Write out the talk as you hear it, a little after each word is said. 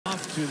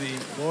to the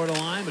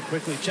borderline, but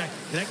quickly checked.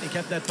 Konechny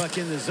kept that puck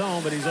in the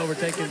zone, but he's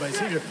overtaken by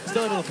Seeger.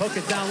 Still able to poke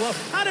it down low.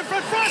 Out in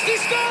front, Frost, he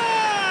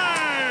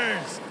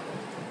scores!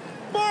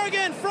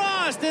 Morgan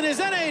Frost, in his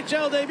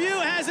NHL debut,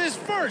 has his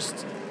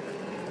first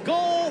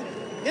goal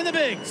in the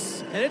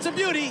bigs. And it's a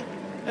beauty.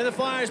 And the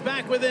Flyers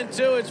back within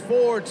 2. It's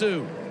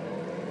 4-2.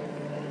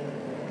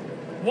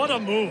 What a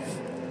move.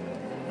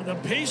 The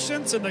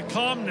patience and the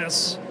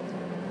calmness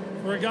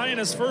for a guy in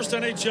his first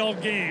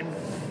NHL game.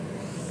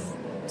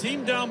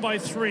 Team down by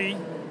 3,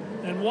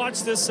 and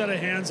watch this set of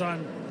hands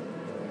on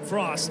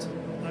Frost.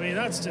 I mean,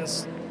 that's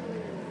just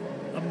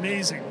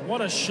amazing. What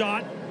a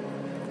shot.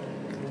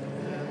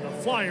 The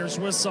Flyers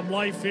with some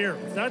life here.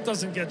 If that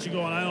doesn't get you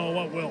going, I don't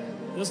know what will.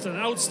 Just an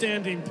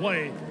outstanding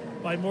play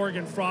by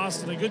Morgan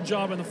Frost, and a good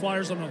job in the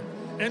Flyers on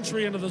the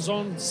entry into the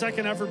zone.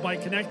 Second effort by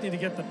Konechny to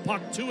get the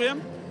puck to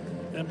him,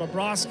 and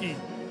Bobrovsky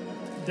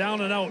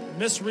down and out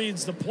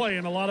misreads the play,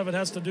 and a lot of it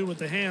has to do with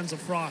the hands of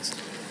Frost.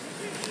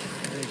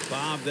 I think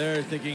Bob there thinking